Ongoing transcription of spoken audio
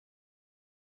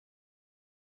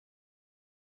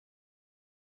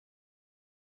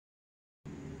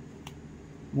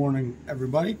Morning,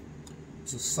 everybody.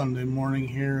 It's a Sunday morning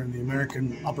here in the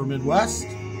American Upper Midwest.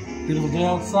 Beautiful day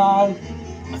outside.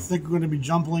 I think we're going to be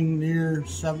jumping near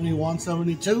 71,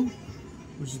 72,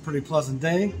 which is a pretty pleasant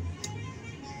day.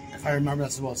 If I remember,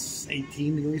 that's about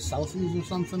 18 degrees Celsius or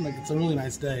something. Like, it's a really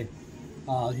nice day.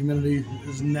 Humidity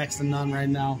is next to none right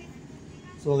now,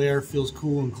 so the air feels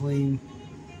cool and clean.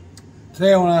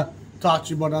 Today I want to talk to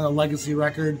you about another legacy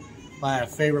record by a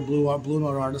favorite Blue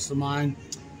Note artist of mine.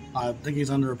 I think he's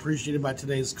underappreciated by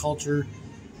today's culture,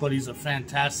 but he's a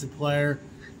fantastic player.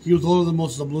 He was older than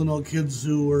most of the Blue Note kids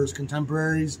who were his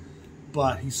contemporaries,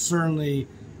 but he certainly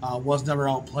was never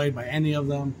outplayed by any of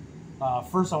them.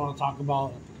 First, I want to talk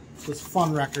about this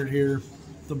fun record here,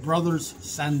 the Brothers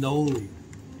Sandole.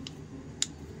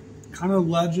 Kind of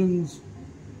legends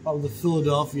of the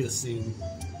Philadelphia scene.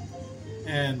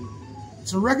 And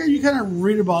it's a record you kind of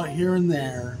read about here and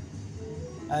there,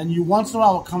 and you once in a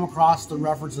while will come across the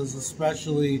references,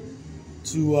 especially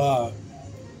to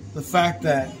the fact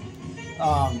that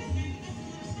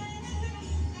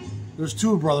there's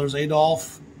two brothers,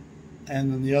 Adolph,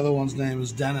 and then the other one's name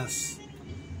is Dennis.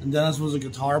 And Dennis was a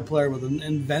guitar player with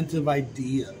inventive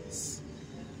ideas.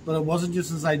 But it wasn't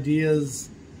just his ideas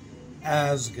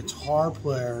as a guitar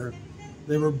player.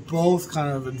 They were both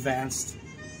kind of advanced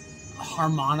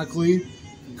harmonically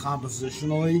and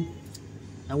compositionally.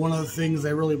 And one of the things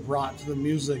they really brought to the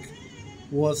music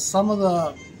was some of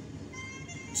the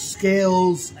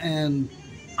scales and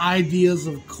ideas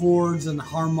of chords and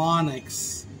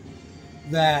harmonics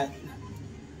that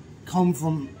come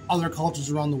from other cultures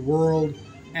around the world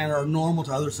and are normal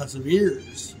to other sets of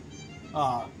ears.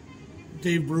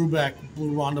 Dave Brubeck,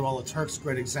 Blue Rondo While the Turks,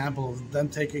 great example of them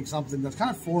taking something that's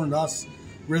kind of foreign to us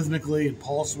rhythmically and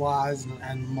pulse-wise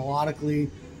and melodically,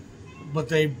 but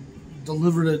they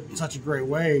delivered it in such a great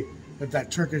way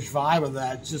that Turkish vibe of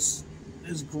that just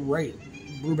is great.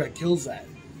 Brubeck kills that.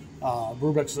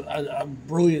 Brubeck's a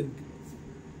brilliant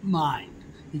mind.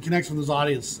 He connects with his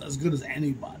audience as good as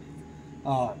anybody.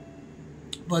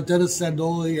 But Dennis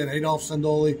Sandole and Adolph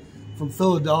Sandole from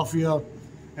Philadelphia,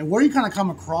 and where you kind of come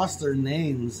across their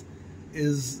names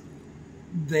is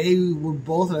they were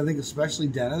both, and I think especially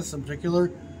Dennis in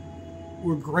particular,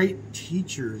 were great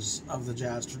teachers of the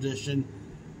jazz tradition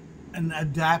and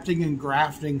adapting and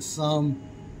grafting some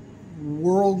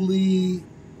worldly,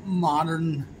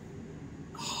 modern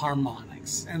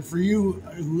harmonics. And for you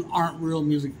who aren't real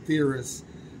music theorists,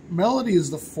 melody is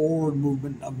the forward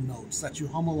movement of notes that you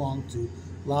hum along to.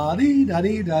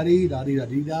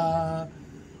 La-dee-da-dee-da-dee-da-dee-da-dee-da.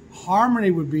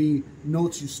 Harmony would be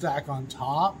notes you stack on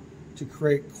top to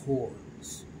create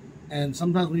chords. And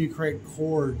sometimes when you create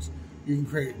chords, you can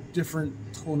create different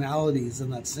tonalities than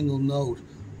that single note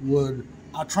would.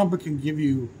 A trumpet can give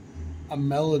you a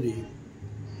melody.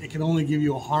 It can only give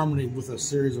you a harmony with a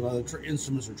series of other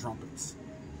instruments or trumpets.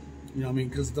 You know what I mean?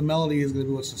 Because the melody is going to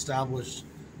be what's established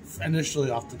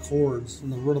initially off the chords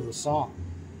and the root of the song.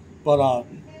 But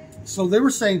so they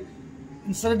were saying,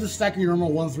 instead of just stacking your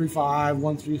normal 1-3-5,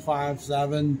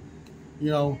 1-3-5-7, you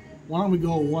know, why don't we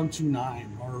go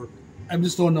 1-2-9? Or I'm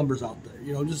just throwing numbers out there.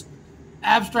 You know, just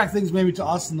abstract things maybe to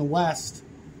us in the West,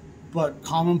 but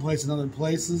commonplace in other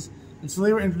places. And so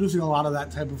they were introducing a lot of that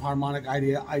type of harmonic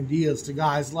ideas to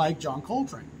guys like John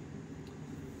Coltrane.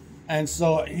 And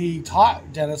so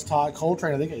Dennis taught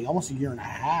Coltrane, I think, almost a year and a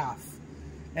half.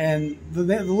 And the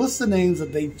list of names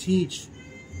that they teach,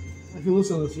 if you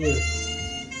listen to this here,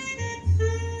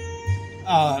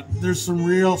 there's some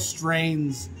real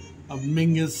strains of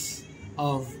Mingus,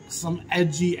 of some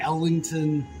edgy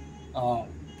Ellington, a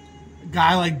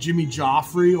guy like Jimmy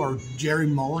Joffrey or Jerry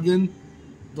Mulligan,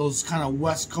 those kind of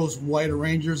West Coast white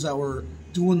arrangers that were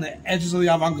doing the edges of the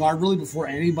avant-garde really before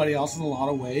anybody else in a lot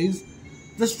of ways.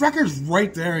 This record's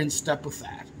right there in step with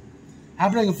that.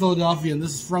 Happening in Philadelphia, and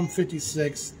this is from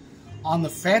 '56, on the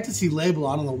Fantasy label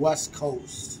out on the West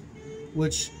Coast,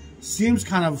 which seems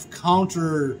kind of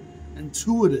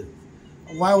counterintuitive.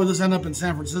 Why would this end up in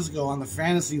San Francisco on the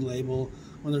Fantasy label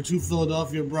when they're two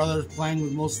Philadelphia brothers playing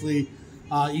with mostly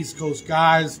East Coast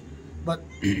guys? But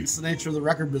it's the nature of the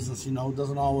record business, you know. It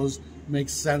doesn't always make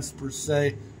sense per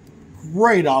se.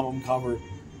 Great album cover.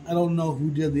 I don't know who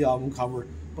did the album cover,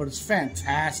 but it's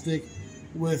fantastic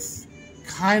with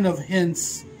kind of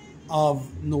hints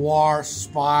of noir,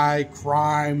 spy,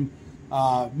 crime,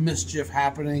 mischief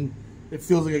happening. It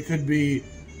feels like it could be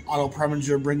Otto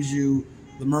Preminger brings you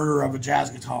the murder of a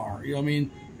jazz guitar. You know what I mean?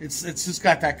 It's just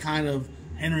got that kind of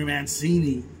Henry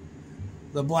Mancini,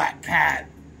 the Black Cat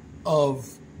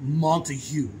of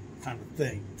Montague kind of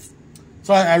thing.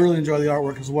 So I really enjoy the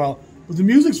artwork as well. But the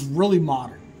music's really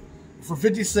modern. For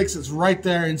 '56, it's right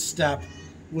there in step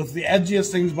with the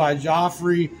edgiest things by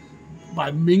Joffrey,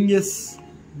 by Mingus,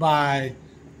 by,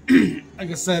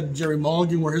 like I said, Jerry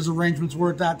Mulligan, where his arrangements were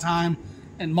at that time.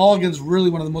 And Mulligan's really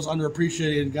one of the most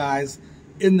underappreciated guys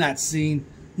in that scene.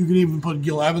 You can even put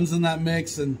Gil Evans in that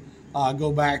mix and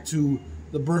go back to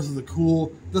The Birth of the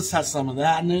Cool. This has some of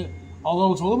that in it,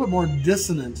 although it's a little bit more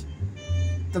dissonant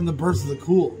than The Birth of the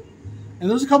Cool. And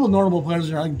there's a couple of notable players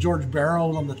here. I think George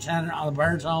Barrow on the tenor, on the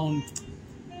baritone,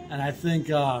 and I think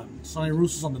Sonny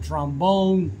Russo's on the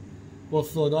trombone.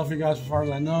 Both Philadelphia guys, as far as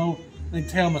I know. I think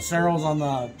Teo Macero's on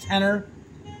the tenor.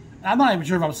 I'm not even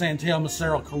sure if I'm saying Teo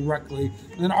Macero correctly.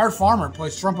 And then Art Farmer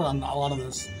plays trumpet on a lot of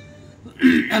this.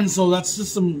 And so that's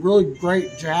just some really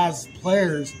great jazz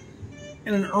players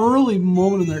in an early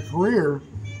moment in their career.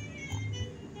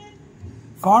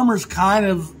 Farmer's kind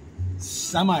of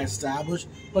semi-established,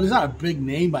 but he's not a big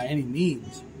name by any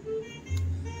means.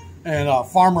 And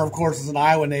Farmer, of course, is an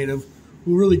Iowa native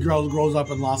who really grows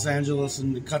up in Los Angeles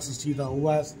and cuts his teeth out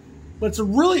west. But it's a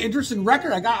really interesting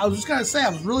record. I was just going to say, I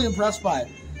was really impressed by it.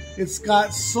 It's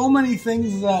got so many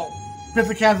things that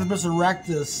Pithecanthropus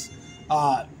erectus,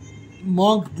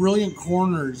 Monk, brilliant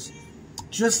corners,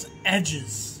 just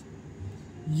edges,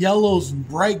 yellows and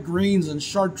bright greens and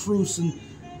chartreuse and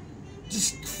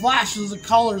just flashes of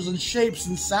colors and shapes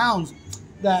and sounds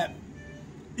that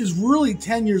is really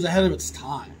 10 years ahead of its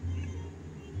time.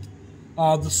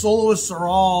 The soloists are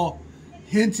all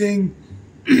hinting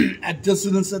at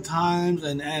dissonance at times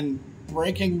and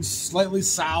breaking slightly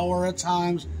sour at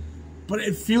times, but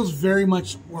it feels very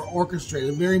much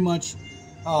orchestrated, very much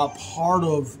part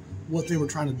of what they were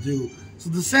trying to do. So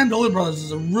the Sandole Brothers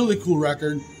is a really cool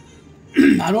record.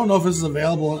 I don't know if this is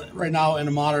available right now in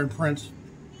a modern print.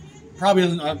 Probably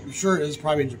isn't. I'm sure it is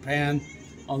probably in Japan,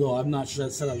 although I'm not sure. I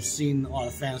said I've seen a lot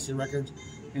of fantasy records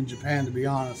in Japan, to be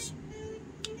honest.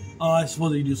 I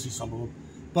suppose you do see some of them.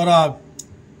 But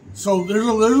so there's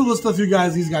a list of a few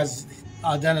guys. These guys,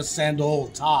 Dennis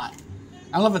Sandole taught.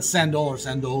 I don't know if it's Sandole or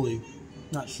Sandole.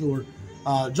 Not sure.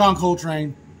 John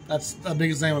Coltrane. That's the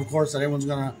biggest name, of course, that everyone's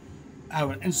gonna have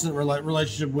an instant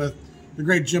relationship with. The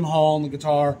great Jim Hall on the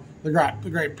guitar. The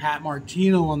great Pat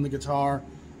Martino on the guitar.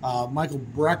 Michael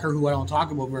Brecker, who I don't talk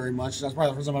about very much. That's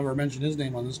probably the first time I've ever mentioned his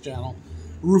name on this channel.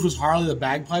 Rufus Harley, the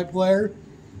bagpipe player,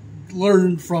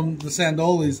 learned from the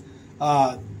Sandoles.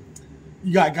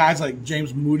 You got guys like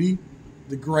James Moody,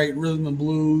 the great rhythm and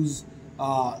blues,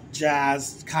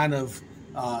 jazz kind of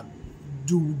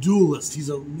duelist. He's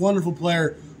a wonderful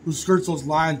player who skirts those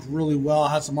lines really well,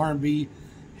 has some R&B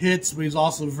hits, but he's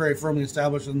also very firmly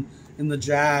established in the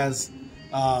jazz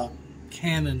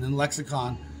canon and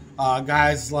lexicon.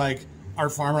 Guys like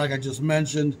Art Farmer, like I just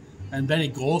mentioned, and Benny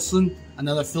Golson,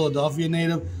 another Philadelphia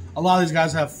native. A lot of these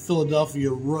guys have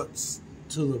Philadelphia roots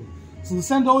to them. So the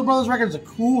Sandole Brothers record is a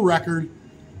cool record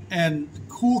and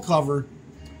cool cover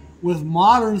with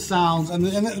modern sounds, and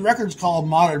the record's called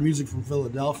Modern Music from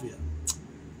Philadelphia.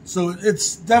 So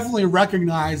it's definitely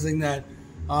recognizing that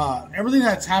everything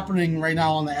that's happening right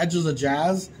now on the edges of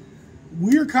jazz,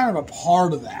 we're kind of a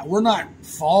part of that. We're not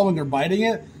following or biting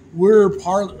it. We're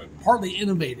partly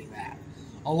innovating that,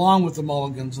 along with the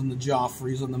Mulligans and the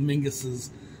Joffreys and the Minguses.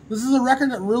 This is a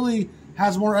record that really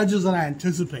has more edges than I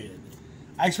anticipated.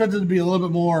 I expected it to be a little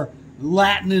bit more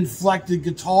Latin-inflected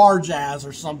guitar jazz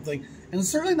or something, and it's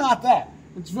certainly not that.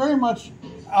 It's very much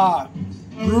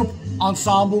group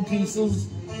ensemble pieces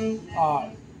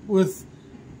with,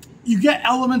 you get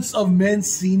elements of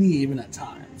Mancini even at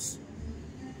times.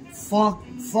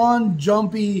 Fun,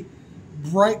 jumpy,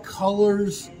 bright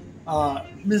colors,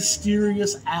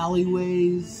 mysterious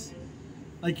alleyways.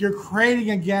 Like you're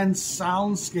creating, again,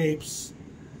 soundscapes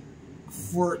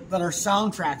that are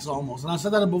soundtracks almost. And I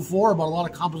said that before about a lot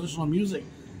of compositional music.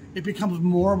 It becomes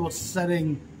more about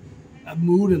setting a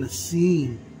mood in a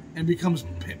scene and becomes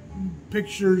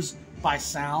pictures by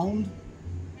sound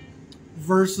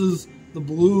versus the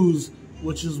blues,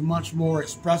 which is much more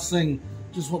expressing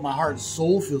just what my heart and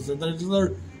soul feels. They're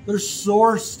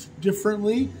sourced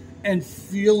differently and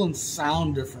feel and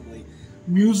sound differently.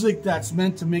 Music that's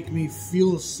meant to make me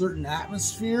feel a certain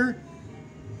atmosphere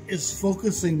is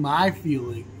focusing my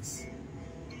feelings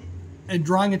and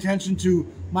drawing attention to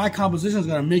my composition is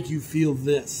going to make you feel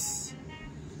this,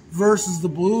 versus the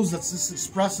blues that's just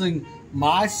expressing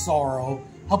my sorrow,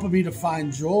 helping me to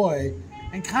find joy,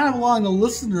 and kind of allowing the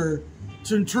listener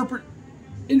to interpret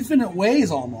infinite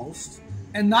ways almost,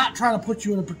 and not trying to put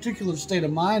you in a particular state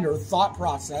of mind or a thought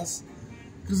process,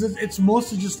 because it's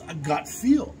mostly just a gut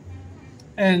feel.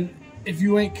 And if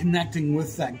you ain't connecting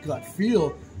with that gut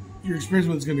feel, your experience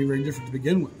with it's going to be very different to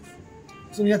begin with.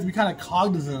 So you have to be kind of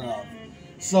cognizant of.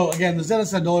 So again, the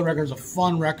Dennis Sandole record is a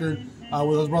fun record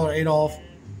with his brother Adolph.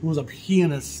 who was a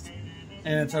pianist.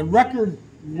 And it's a record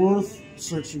worth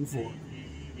searching for.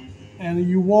 And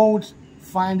you won't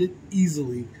find it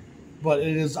easily, but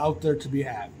it is out there to be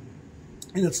had.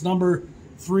 And it's number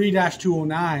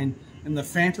 3-209 in the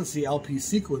Fantasy LP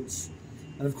sequence.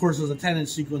 And of course, there's a 10-inch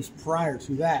sequence prior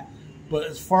to that. But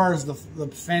as far as the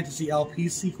Fantasy LP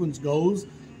sequence goes,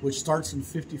 which starts in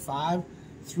 55,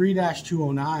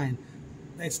 3-209,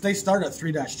 they start at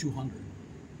 3-200,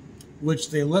 which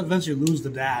they eventually lose the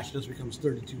dash. It just becomes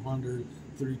 3200,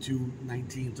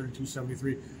 3219,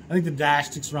 3273. I think the dash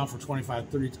sticks around for 25,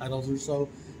 30 titles or so,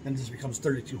 and it just becomes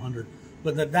 3200.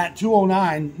 But that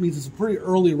 209 means it's a pretty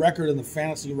early record in the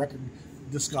fantasy record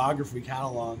discography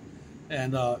catalog.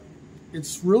 And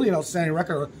it's really an outstanding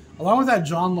record. Along with that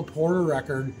John LaPorta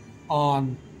record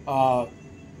on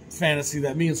fantasy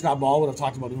that me and Scott Baldwin have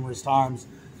talked about numerous times,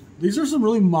 these are some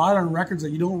really modern records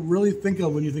that you don't really think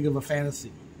of when you think of a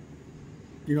fantasy.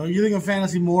 You know, you think of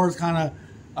fantasy more as kind of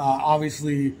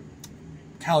obviously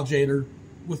Cal Jader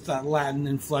with that Latin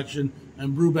inflection,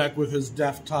 and Brubeck with his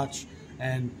deft touch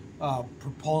and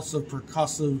propulsive,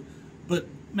 percussive, but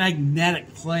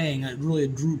magnetic playing that really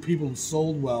drew people and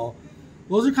sold well.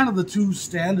 Those are kind of the two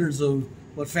standards of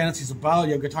what fantasy's about.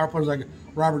 You have guitar players like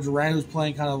Robert Duran, who's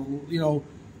playing kind of, you know,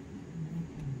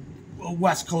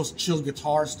 West Coast chill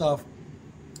guitar stuff.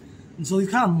 And so these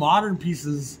kind of modern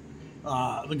pieces,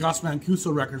 the Gus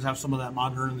Mancuso records have some of that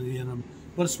modernity in them,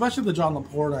 but especially the John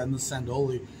LaPorta and the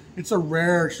Sandole. It's a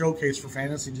rare showcase for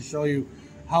fantasy to show you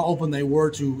how open they were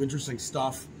to interesting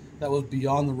stuff that was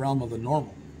beyond the realm of the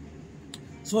normal.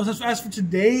 So as for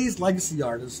today's legacy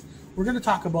artist, we're going to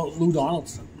talk about Lou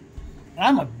Donaldson. And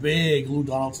I'm a big Lou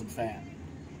Donaldson fan.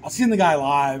 I've seen the guy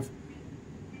live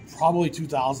probably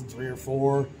 2003 or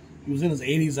 4. He was in his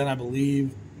 80s then, I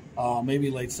believe,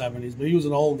 maybe late 70s, but he was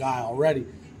an old guy already.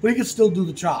 But he could still do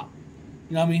the chop.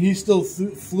 You know, I mean, he still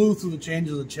flew through the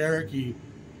changes of Cherokee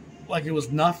like it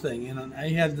was nothing. And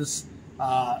he had this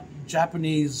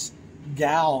Japanese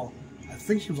gal, I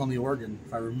think she was on the organ,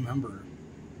 if I remember.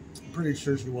 I'm pretty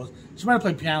sure she was. She might have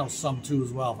played piano some too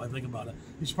as well, if I think about it.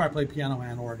 She probably played piano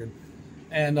and organ.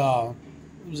 And it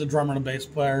was a drummer and a bass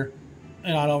player.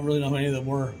 And I don't really know who any of them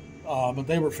were, but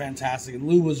they were fantastic. And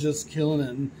Lou was just killing it.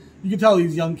 And you can tell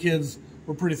these young kids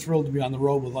were pretty thrilled to be on the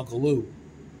road with Uncle Lou.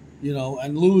 You know,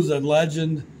 and Lou's a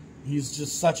legend. He's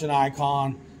just such an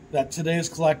icon that today's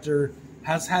collector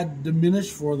has had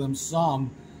diminished for them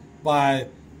some by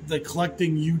the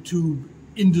collecting YouTube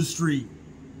industry.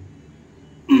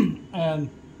 And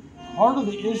part of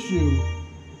the issue,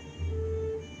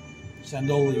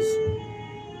 Sandole's,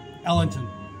 Ellington,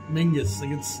 Mingus,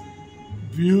 like it's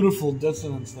beautiful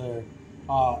dissonance there.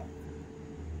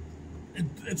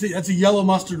 It's a yellow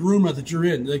mustard room that you're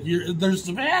in. Like there's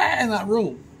some in that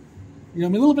room. You know, I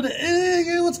mean, a little bit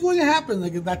of what's going to happen?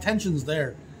 Like that tension's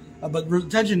there, but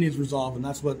tension needs resolve, and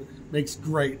that's what makes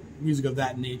great music of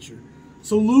that nature.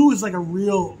 So Lou is like a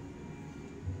real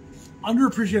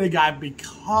underappreciated guy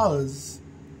because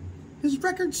his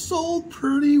records sold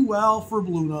pretty well for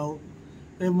Blue Note.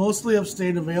 They mostly have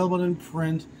stayed available in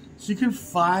print, so you can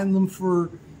find them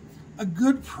for a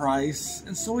good price.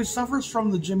 And so he suffers from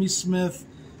the Jimmy Smith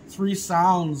Three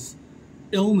Sounds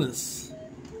illness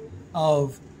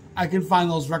of, I can find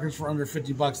those records for under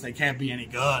 $50. They can't be any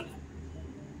good.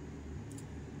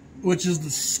 Which is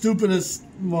the stupidest,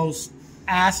 most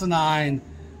asinine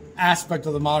aspect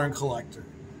of the modern collector.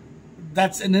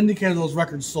 That's an indicator those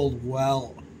records sold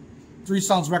well. Three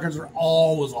Sounds records are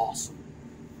always awesome.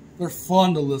 They're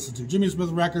fun to listen to. Jimmy Smith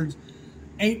records,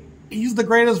 he's the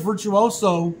greatest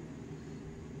virtuoso.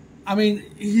 I mean,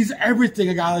 he's everything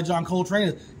a guy like John Coltrane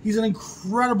is. He's an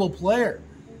incredible player.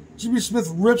 Jimmy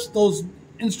Smith rips those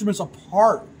instruments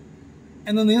apart,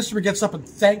 and then the instrument gets up and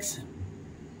thanks him.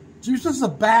 Jimmy Smith's a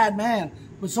bad man,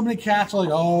 but so many cats are like,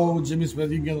 oh, Jimmy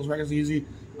Smith, you can get those records easy.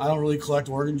 I don't really collect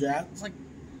organ jazz. It's like,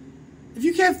 if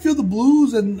you can't feel the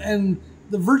blues and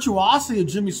the virtuosity of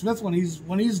Jimmy Smith when he's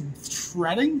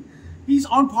shredding, he's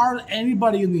on par with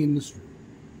anybody in the industry.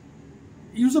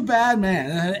 He was a bad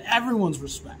man and had everyone's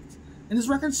respect, and his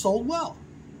records sold well.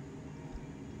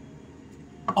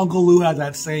 Uncle Lou had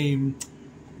that same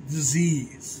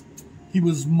disease. He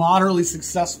was moderately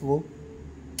successful,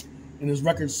 and his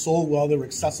records sold well. They were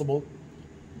accessible,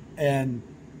 and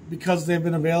because they've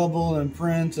been available in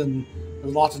print, and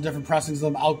there's lots of different pressings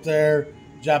of them out there.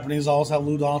 Japanese always have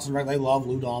Lou Donaldson records. They love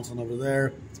Lou Donaldson over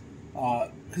there.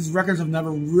 His records have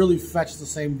never really fetched the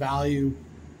same value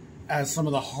as some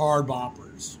of the hard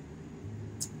boppers.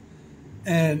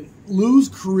 And Lou's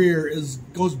career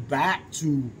goes back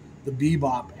to the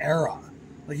bebop era.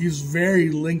 Like, he's very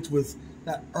linked with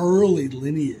that early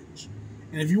lineage.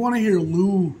 And if you want to hear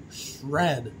Lou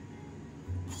shred,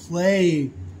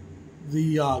 play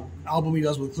the album he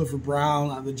does with Clifford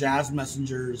Brown, the Jazz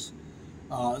Messengers.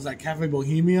 Is that Cafe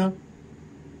Bohemia?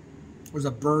 Or is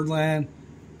that Birdland?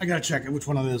 I gotta check it, which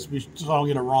one it is. We just don't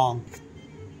get it wrong.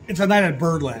 It's A Night at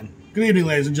Birdland. Good evening,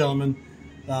 ladies and gentlemen.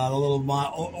 The little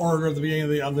order at the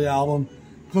beginning of the album.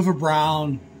 Clifford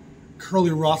Brown,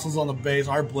 Curly Russell's on the bass.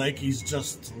 Art Blakey's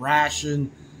just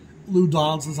thrashing. Lou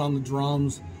Donaldson's on the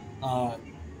drums.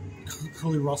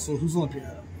 Curly Russell, who's on the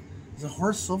piano? Is it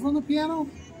Horace Silver on the piano?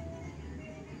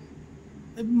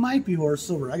 It might be Horace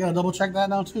Silver. I gotta double check that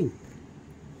now too.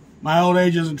 My old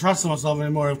age isn't trusting myself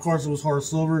anymore. Of course, it was Horace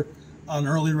Silver, an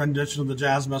early rendition of the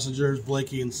Jazz Messengers,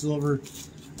 Blakey and Silver.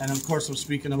 And of course, I'm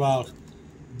speaking about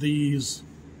these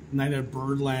Night at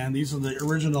Birdland. These are the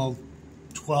original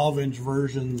 12-inch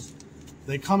versions.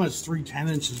 They come as 3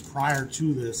 10-inches prior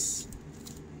to this.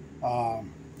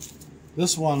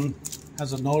 This one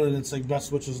has a note in it saying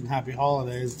best wishes and happy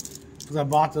holidays, because I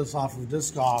bought this off of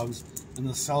Discogs, and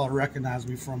the seller recognized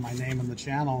me from my name in the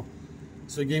channel,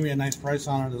 so he gave me a nice price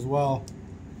on it as well.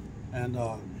 And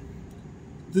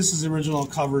this is the original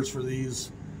covers for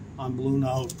these on Blue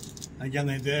Note. Again,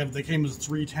 they came as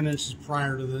 3 10-inches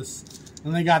prior to this,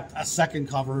 and they got a second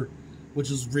cover, which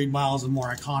is Reed Miles and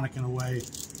more iconic in a way.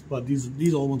 But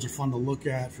these old ones are fun to look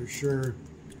at for sure.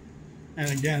 And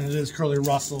again, it is Curly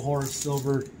Russell, Horace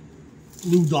Silver,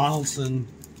 Lou Donaldson,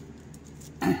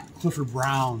 Clifford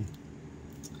Brown,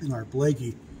 and Art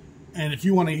Blakey. And if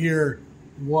you want to hear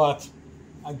what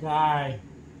a guy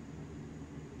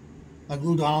like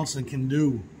Lou Donaldson can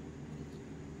do,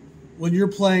 when you're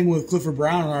playing with Clifford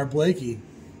Brown and Art Blakey,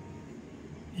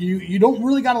 you don't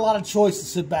really got a lot of choice to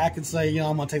sit back and say,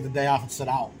 I'm going to take the day off and sit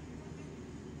out.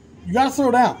 You got to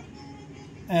throw down.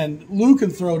 And Lou can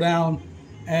throw down,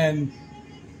 and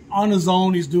on his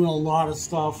own, he's doing a lot of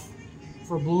stuff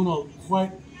for Blue Note.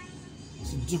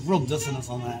 Just real dissonance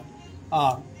on that.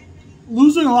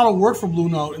 Lou's doing a lot of work for Blue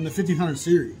Note in the 1500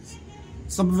 series.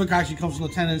 Some of it actually comes from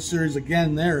the 10-inch series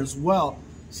again there as well.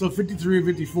 So 53,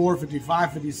 54,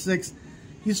 55, 56,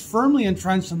 he's firmly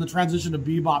entrenched in the transition to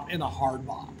bebop into hard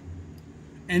bop.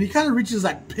 And he kind of reaches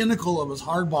that pinnacle of his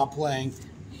hard bop playing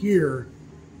here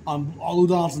on Lou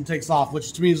Donaldson Takes Off,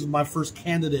 which to me is my first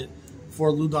candidate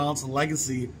for Lou Donaldson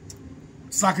Legacy.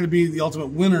 It's not going to be the ultimate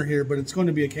winner here, but it's going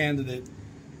to be a candidate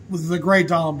with the great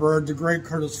Donald Byrd, the great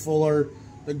Curtis Fuller,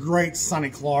 the great Sonny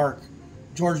Clark,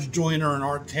 George Joyner, and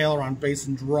Art Taylor on bass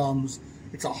and drums.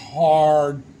 It's a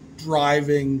hard,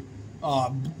 driving,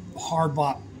 hard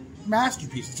bop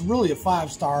masterpiece. It's really a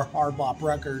 5-star hard bop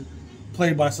record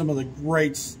played by some of the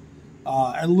greats.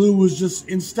 And Lou was just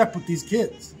in step with these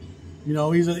kids.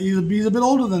 He's a bit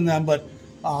older than them, but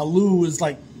Lou is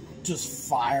like just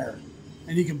fire.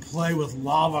 And he can play with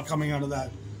lava coming out of that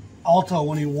alto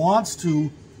when he wants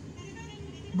to.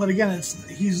 But again,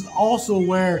 he's also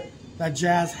aware that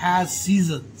jazz has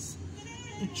seasons.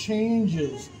 It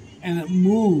changes and it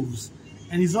moves.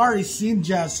 And he's already seen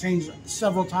jazz change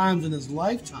several times in his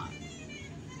lifetime.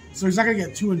 So he's not going to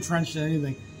get too entrenched in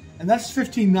anything. And that's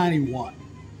 1591.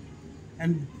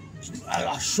 And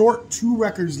a short 2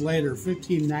 records later,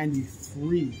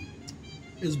 1593,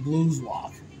 is Blues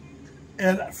Walk.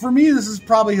 And for me, this is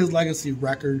probably his legacy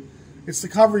record. It's the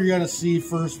cover you're going to see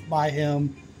first by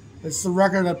him. It's the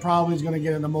record that probably is going to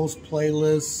get into most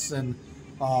playlists. And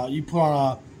you put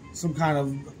on some kind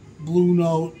of Blue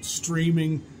Note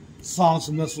streaming, songs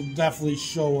from this will definitely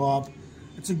show up.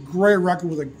 It's a great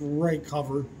record with a great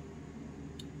cover.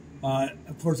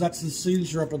 Of course, that's his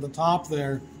signature up at the top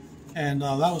there. And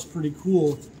that was pretty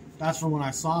cool. That's from when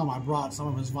I saw him. I brought some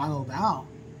of his vinyl down.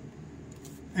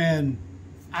 And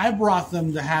I brought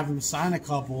them to have him sign a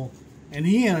couple. And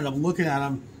he ended up looking at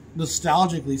them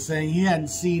nostalgically, saying he hadn't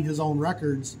seen his own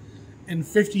records in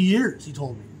 50 years, he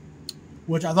told me.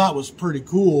 Which I thought was pretty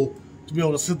cool, to be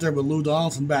able to sit there with Lou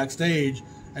Donaldson backstage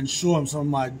and show him some of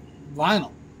my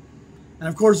vinyl. And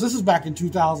of course, this is back in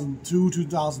 2002,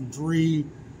 2003,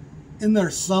 in there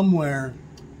somewhere,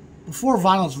 before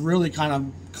vinyl's really kind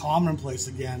of commonplace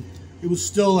again. It was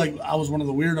still like I was one of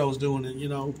the weirdos doing it,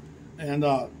 And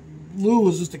Lou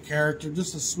was just a character,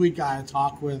 just a sweet guy to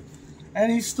talk with. And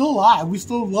he's still alive. We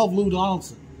still love Lou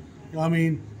Donaldson.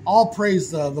 All praise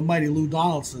the mighty Lou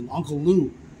Donaldson, Uncle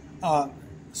Lou.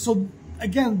 So,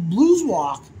 again, Blues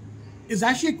Walk is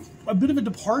actually a bit of a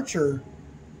departure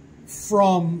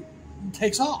from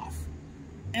Takes Off.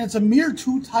 And it's a mere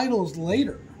 2 titles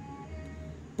later.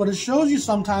 But it shows you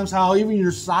sometimes how even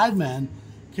your sidemen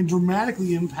can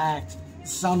dramatically impact the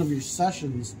sound of your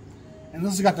sessions. And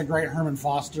this has got the great Herman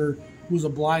Foster, who's a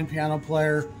blind piano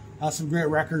player, Has some great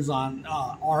records on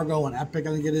Argo and Epic,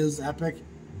 I think it is, Epic.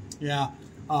 Yeah,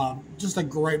 just a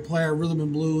great player, rhythm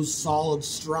and blues, solid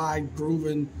stride,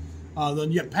 grooving.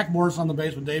 Then you get Peck Morris on the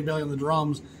bass with Dave Bailey on the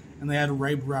drums, and they had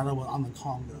Ray Barretto on the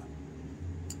conga.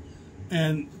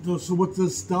 And so what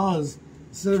this does,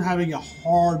 instead of having a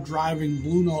hard driving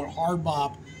Blue Note hard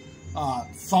bop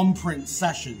thumbprint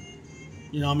session,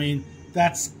 you know what I mean?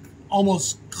 That's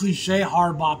almost cliche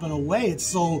hard bop in a way. It's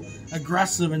so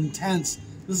aggressive and intense.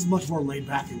 This is much more laid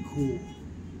back and cool.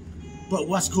 But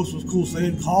West Coast was cool, so they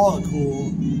didn't call it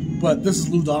cool. But this is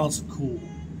Lou Donaldson cool.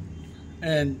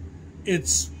 And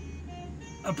it's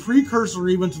a precursor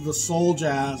even to the soul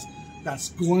jazz that's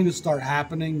going to start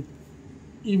happening.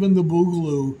 Even the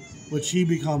Boogaloo, which he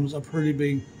becomes a pretty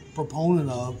big proponent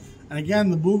of. And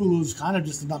again, the Boogaloo is kind of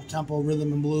just an up-tempo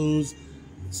rhythm and blues.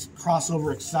 It's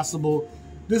crossover accessible.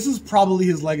 This is probably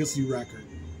his legacy record.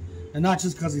 And not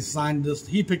just because he signed this.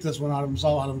 He picked this one out of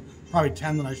himself, out of probably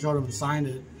 10 that I showed him and signed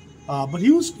it. But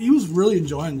he was really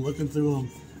enjoying looking through them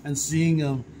and seeing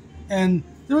them. And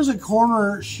there was a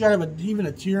corner shed of even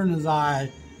a tear in his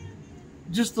eye.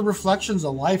 Just the reflections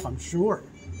of life, I'm sure.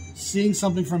 Seeing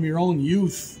something from your own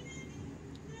youth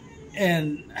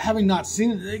and having not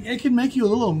seen it, it can make you a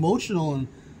little emotional. And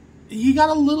he got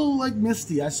a little like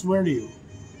misty, I swear to you.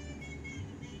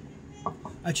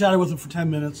 I chatted with him for 10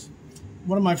 minutes.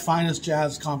 One of my finest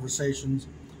jazz conversations.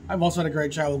 I've also had a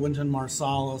great chat with Wynton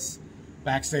Marsalis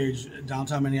backstage at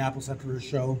downtown Minneapolis after his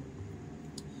show.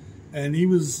 And he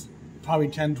was probably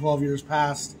 10, 12 years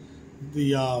past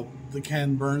the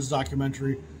Ken Burns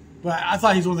documentary. But I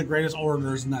thought he's one of the greatest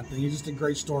orators in that thing. He's just a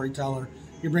great storyteller.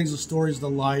 He brings the stories to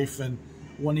life. And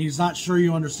when he's not sure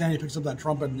you understand, he picks up that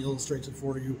trumpet and illustrates it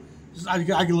for you. I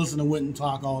can listen to Wynton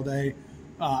talk all day.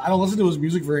 I don't listen to his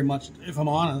music very much, if I'm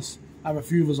honest. I have a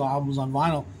few of his albums on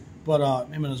vinyl, but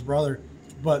him and his brother.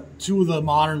 But two of the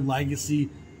modern legacy,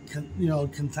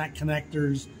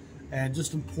 connectors and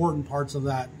just important parts of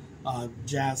that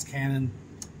jazz canon.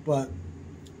 But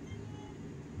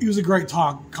he was a great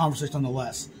conversation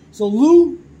nonetheless. So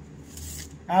Lou,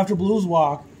 after Blues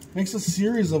Walk, makes a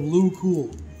series of Lou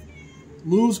Cool.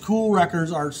 Lou's Cool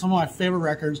records are some of my favorite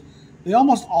records. They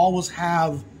almost always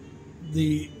have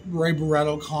the Ray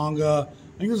Barretto conga.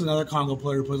 I think there's another conga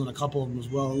player who plays on a couple of them as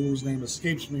well, whose name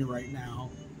escapes me right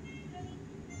now.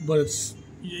 But it's,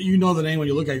 you know the name when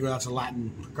you look at it, you go, that's a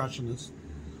Latin percussionist.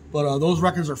 But those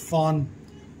records are fun,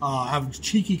 have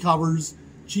cheeky covers,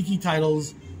 cheeky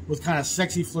titles with kind of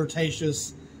sexy,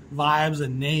 flirtatious vibes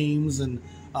and names, and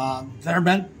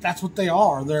that's what they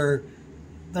are.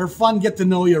 They're fun, get to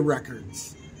know you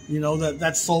records. You know,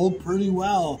 that sold pretty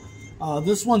well.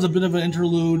 This one's a bit of an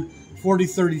interlude,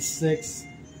 4036,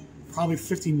 probably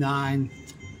 59.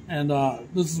 And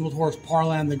this is with Horace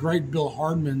Parlan, the great Bill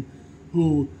Hardman,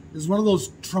 who is one of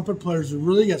those trumpet players who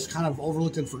really gets kind of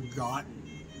overlooked and forgotten.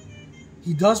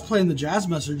 He does play in the Jazz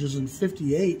Messengers in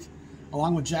 58,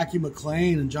 along with Jackie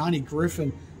McLean and Johnny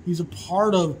Griffin. He's a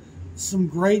part of some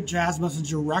great Jazz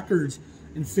Messenger records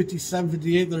in 57,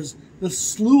 58. There's this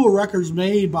slew of records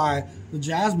made by the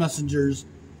Jazz Messengers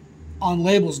on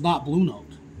labels not Blue Note.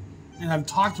 And I've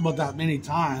talked about that many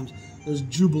times. There's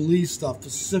Jubilee stuff,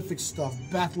 Pacific stuff,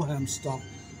 Bethlehem stuff,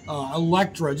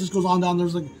 Electra. It just goes on down.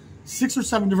 There's like 6 or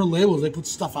 7 different labels they put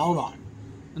stuff out on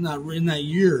in that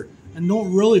year and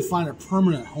don't really find a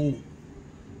permanent home.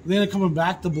 They end up coming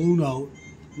back to Blue Note,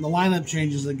 and the lineup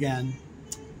changes again.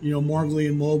 You know, Mobley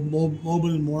and Morgan,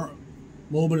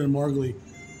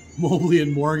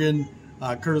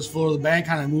 Curtis Fuller. The band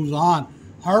kind of moves on.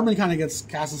 Hardman kind of gets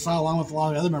cast aside along with a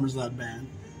lot of other members of that band.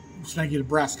 Spanky the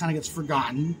Breast kind of gets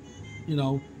forgotten, you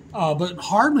know. But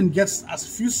Hardman gets a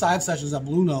few side sessions at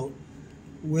Blue Note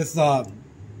with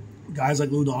guys like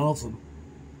Lou Donaldson.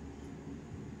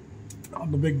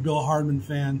 I'm a big Bill Hardman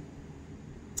fan.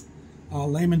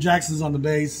 Layman Jackson's on the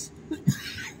bass.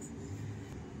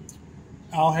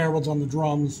 Al Harold's on the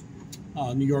drums,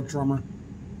 New York drummer.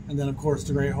 And then, of course,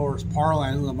 the great Horace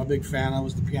Parlan, who I'm a big fan of,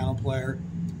 was the piano player.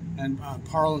 And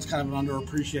Parlan's kind of an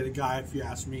underappreciated guy, if you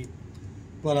ask me.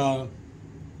 But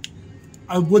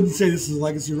I wouldn't say this is a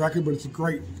legacy record, but it's a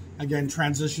great, again,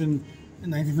 transition. In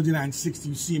 1959-60,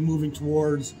 you see him moving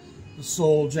towards the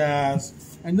soul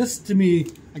jazz. And this, to me,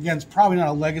 again, is probably not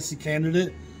a legacy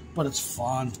candidate, but it's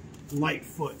fun.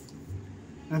 Lightfoot.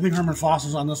 And I think Herman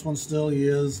Foster's on this one still. He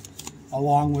is,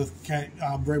 along with Ray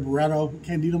Barretto.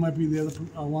 Candido might be the other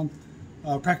one.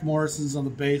 Peck Morris is on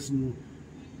the bass, and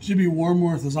Jimmy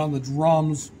Wormworth is on the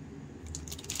drums.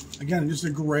 Again, just a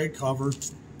great cover.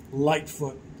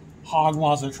 Lightfoot.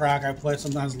 Hogwaw's a track I play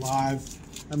sometimes live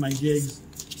at my gigs.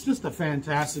 Just a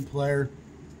fantastic player.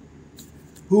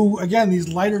 who, again, these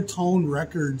lighter tone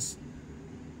records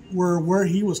were where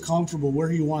he was comfortable, where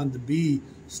he wanted to be,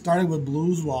 starting with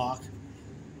Blues Walk.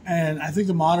 And I think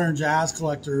the modern jazz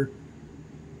collector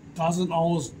doesn't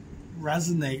always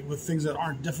resonate with things that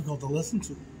aren't difficult to listen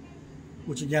to,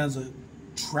 which again is a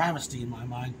travesty in my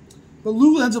mind. But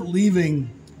Lou ends up leaving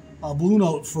Blue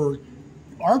Note for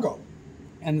Argo,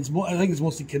 and I think it's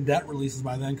mostly Cadet releases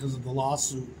by then because of the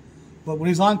lawsuit. But when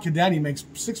he's on Cadet, he makes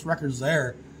 6 records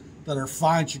there that are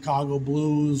fine. Chicago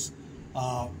Blues,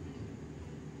 proto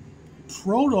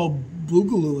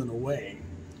Boogaloo in a way,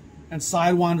 and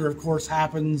Sidewinder, of course,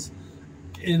 happens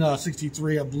in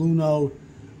 '63 at Blue Note,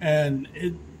 and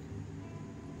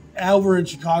over in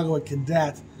Chicago at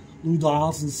Cadet, Lou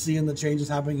Donaldson's seeing the changes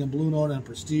happening in Blue Note and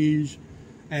Prestige,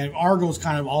 and Argo's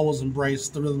kind of always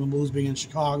embraced the rhythm and blues being in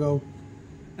Chicago,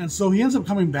 and so he ends up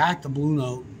coming back to Blue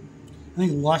Note. I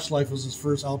think Lush Life was his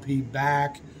first LP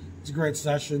back. It's a great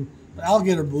session. But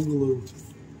Alligator Boogaloo,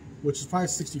 which is probably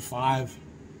 65,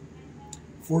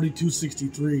 42,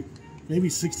 63, maybe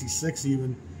 66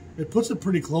 even, it puts it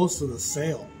pretty close to the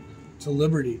sale, to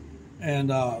Liberty, and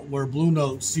where Blue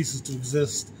Note ceases to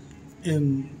exist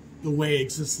in the way it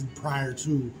existed prior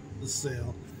to the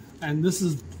sale. And this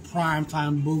is prime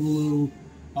time Boogaloo.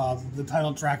 The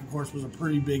title track, of course, was a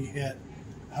pretty big hit,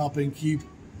 helping keep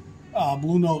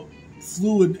Blue Note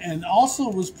fluid, and also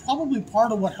was probably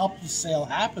part of what helped the sale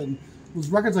happen,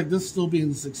 was records like this still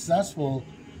being successful.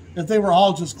 If they were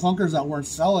all just clunkers that weren't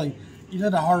selling, you'd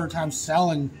had a harder time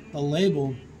selling the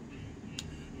label.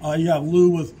 You have Lou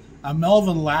with a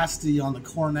Melvin Lasty on the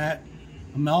cornet.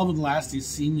 A Melvin Lasty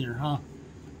Sr., huh?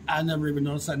 I never even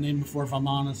noticed that name before, if I'm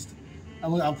honest.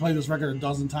 I'll play this record a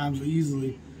dozen times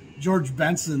easily. George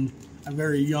Benson, a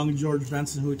very young George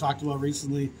Benson, who we talked about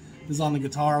recently, is on the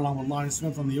guitar along with Lonnie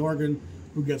Smith on the organ,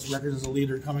 who gets records as a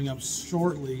leader coming up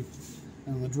shortly.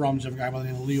 And on the drums, you have a guy by the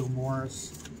name of Leo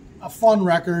Morris. A fun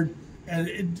record, and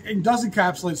it does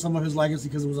encapsulate some of his legacy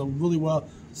because it was a really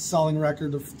well-selling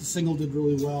record. The single did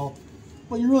really well.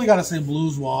 But you really got to say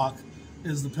Blues Walk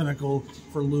is the pinnacle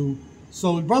for Lou.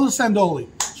 So Brother Sandole,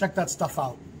 check that stuff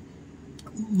out.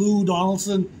 Lou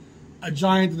Donaldson, a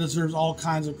giant that deserves all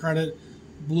kinds of credit.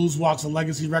 Blues Walk's a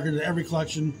legacy record that every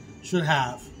collection should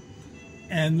have.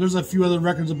 And there's a few other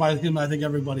records by him I think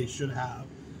everybody should have.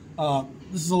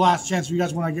 This is the last chance if you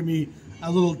guys want to give me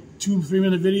a little 2-3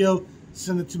 minute video,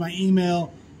 send it to my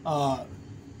email.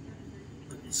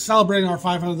 Celebrating our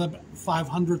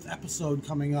 500th episode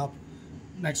coming up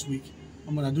next week.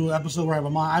 I'm going to do an episode where I've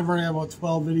already have about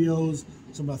 12 videos,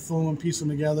 so I'm going to throw them and piece them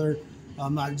together.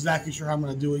 I'm not exactly sure how I'm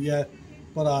going to do it yet,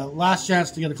 but last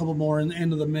chance to get a couple more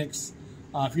into the mix.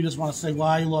 If you just want to say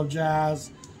why you love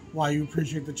jazz, why you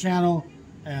appreciate the channel,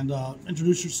 and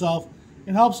introduce yourself.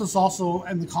 It helps us also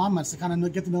in the comments to kind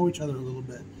of get to know each other a little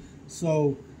bit.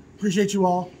 So appreciate you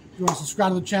all. If you want to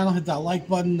subscribe to the channel, hit that like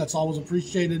button. That's always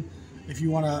appreciated. If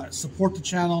you want to support the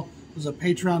channel, there's a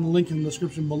Patreon link in the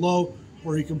description below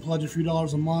where you can pledge a few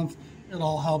dollars a month. It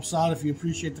all helps out if you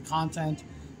appreciate the content.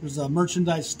 There's a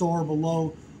merchandise store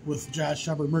below with Jazz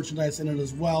Shepherd merchandise in it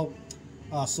as well.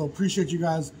 So appreciate you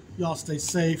guys. Y'all stay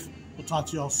safe. We'll talk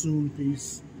to y'all soon.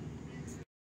 Peace.